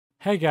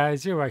Hey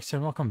guys, Rex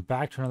and welcome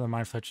back to another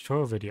Mineflayer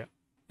tutorial video.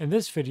 In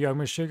this video, I'm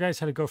going to show you guys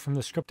how to go from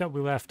the script that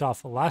we left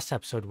off last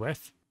episode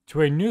with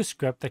to a new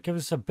script that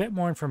gives us a bit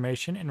more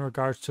information in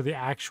regards to the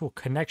actual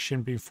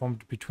connection being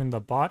formed between the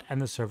bot and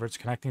the server it's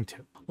connecting to.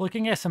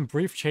 Looking at some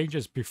brief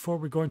changes before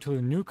we go into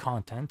the new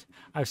content,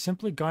 I've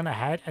simply gone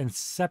ahead and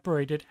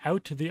separated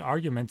out the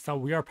arguments that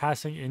we are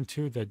passing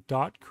into the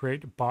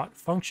 .createBot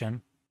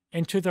function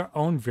into their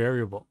own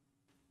variable.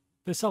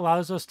 This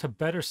allows us to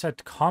better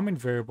set common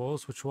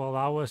variables, which will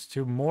allow us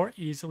to more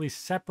easily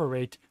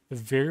separate the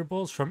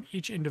variables from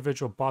each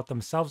individual bot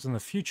themselves in the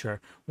future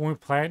when we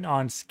plan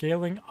on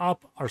scaling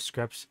up our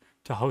scripts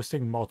to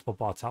hosting multiple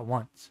bots at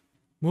once.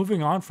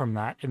 Moving on from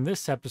that, in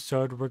this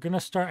episode, we're going to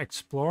start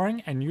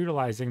exploring and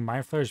utilizing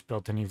Mineflayer's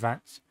built-in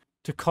events.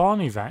 To call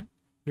an event,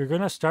 you're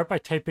going to start by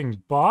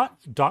typing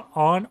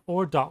bot.on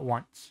or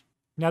 .once.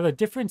 Now the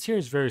difference here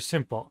is very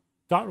simple.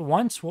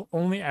 .once will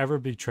only ever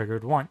be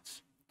triggered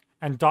once,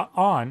 and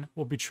 .on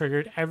will be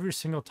triggered every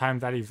single time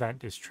that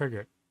event is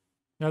triggered.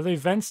 Now the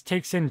events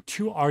takes in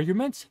two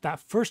arguments. That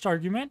first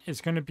argument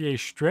is going to be a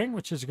string,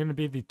 which is going to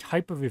be the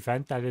type of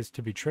event that is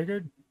to be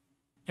triggered.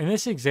 In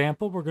this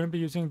example, we're going to be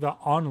using the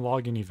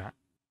onLogin event.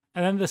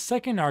 And then the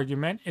second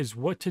argument is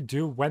what to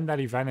do when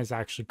that event is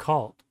actually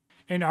called.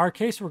 In our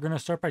case, we're going to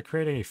start by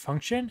creating a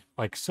function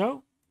like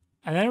so,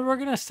 and then we're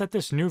going to set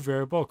this new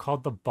variable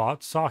called the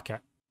bot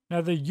socket. Now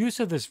the use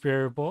of this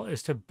variable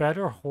is to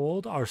better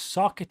hold our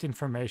socket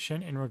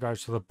information in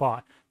regards to the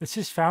bot. This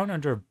is found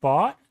under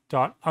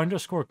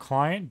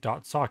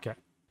bot._client.socket.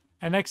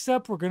 And next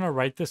up, we're going to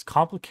write this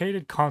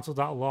complicated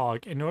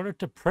console.log in order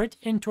to print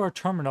into our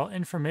terminal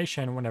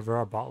information whenever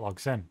our bot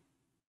logs in.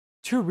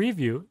 To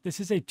review, this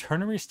is a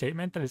ternary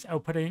statement that is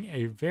outputting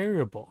a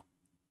variable,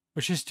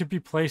 which is to be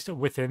placed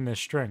within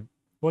this string.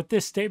 What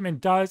this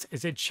statement does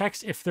is it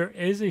checks if there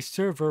is a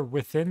server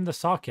within the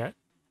socket,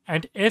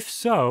 and if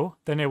so,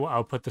 then it will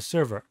output the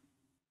server.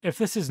 If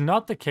this is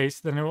not the case,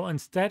 then it will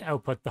instead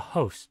output the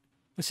host.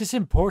 This is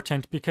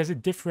important because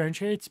it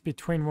differentiates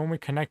between when we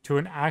connect to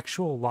an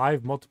actual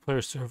live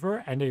multiplayer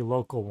server and a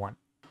local one.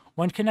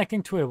 When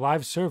connecting to a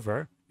live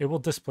server, it will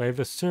display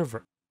the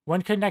server.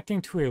 When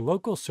connecting to a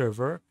local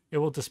server, it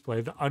will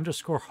display the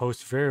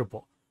 _host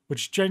variable,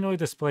 which generally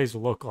displays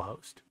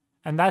localhost.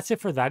 And that's it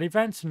for that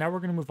event, so now we're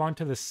going to move on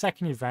to the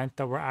second event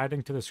that we're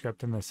adding to the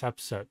script in this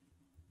episode.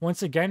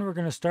 Once again, we're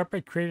going to start by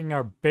creating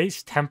our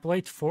base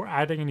template for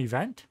adding an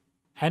event,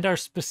 and our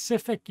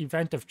specific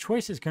event of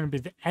choice is going to be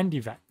the end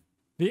event.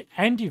 The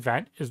end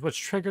event is what's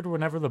triggered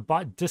whenever the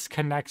bot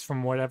disconnects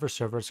from whatever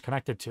server it's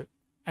connected to.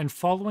 And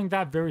following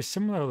that very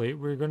similarly,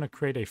 we're going to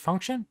create a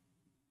function,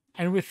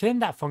 and within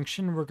that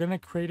function, we're going to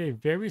create a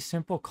very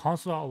simple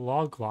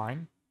console.log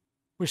line,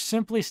 which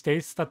simply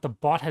states that the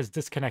bot has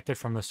disconnected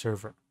from the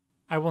server.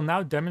 I will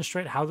now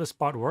demonstrate how this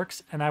bot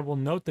works, and I will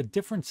note the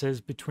differences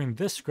between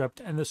this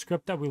script and the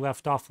script that we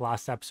left off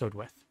last episode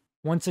with.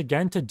 Once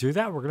again, to do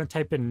that, we're going to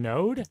type in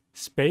node,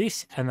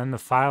 space, and then the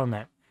file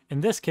name.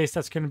 In this case,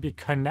 that's going to be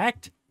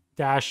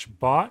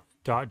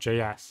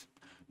connect-bot.js.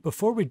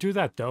 Before we do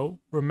that though,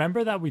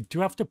 remember that we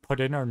do have to put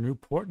in our new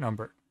port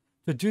number.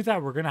 To do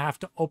that, we're going to have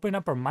to open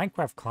up our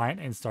Minecraft client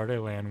and start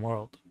a LAN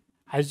world.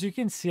 As you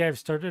can see, I've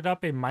started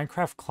up a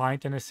Minecraft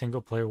client in a single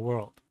player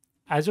world.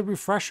 As a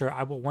refresher,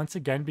 I will once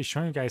again be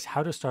showing you guys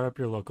how to start up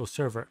your local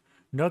server.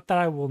 Note that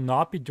I will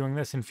not be doing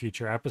this in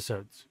future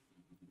episodes.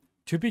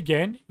 To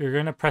begin, you're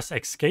going to press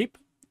escape,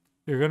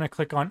 you're going to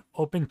click on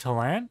open to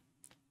LAN,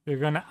 you're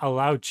going to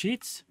allow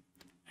cheats,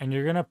 and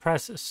you're going to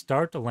press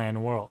start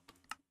LAN world.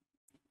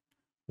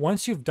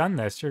 Once you've done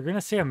this, you're going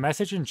to see a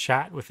message in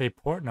chat with a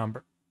port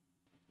number.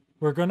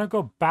 We're going to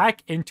go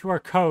back into our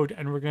code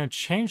and we're going to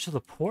change the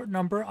port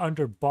number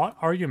under bot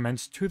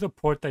arguments to the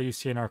port that you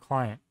see in our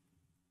client.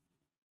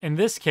 In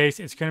this case,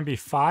 it's going to be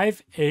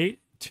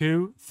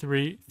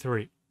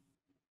 58233.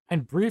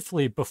 And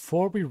briefly,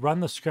 before we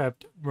run the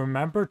script,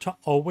 remember to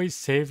always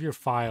save your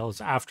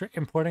files after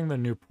importing the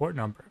new port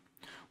number.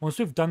 Once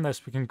we've done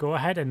this, we can go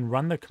ahead and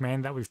run the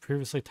command that we've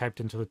previously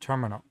typed into the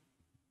terminal.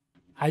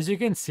 As you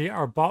can see,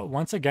 our bot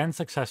once again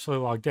successfully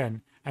logged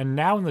in. And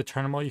now in the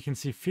terminal, you can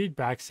see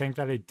feedback saying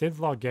that it did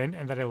log in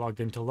and that it logged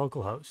into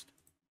localhost.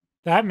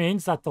 That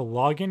means that the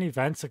login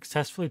event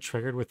successfully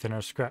triggered within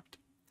our script.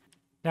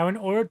 Now, in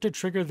order to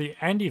trigger the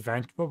end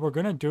event, what we're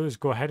going to do is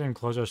go ahead and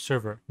close our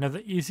server. Now,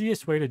 the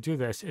easiest way to do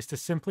this is to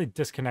simply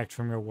disconnect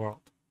from your world.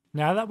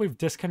 Now that we've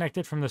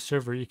disconnected from the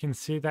server, you can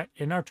see that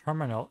in our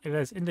terminal, it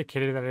has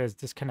indicated that it has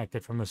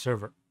disconnected from the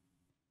server.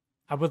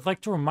 I would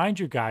like to remind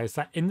you guys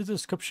that in the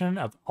description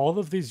of all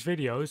of these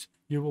videos,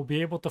 you will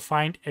be able to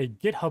find a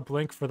GitHub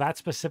link for that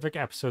specific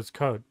episode's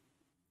code.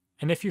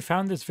 And if you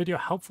found this video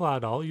helpful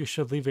at all, you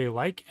should leave a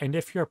like, and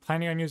if you're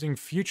planning on using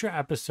future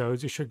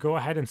episodes, you should go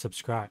ahead and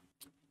subscribe.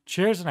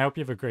 Cheers, and I hope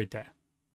you have a great day.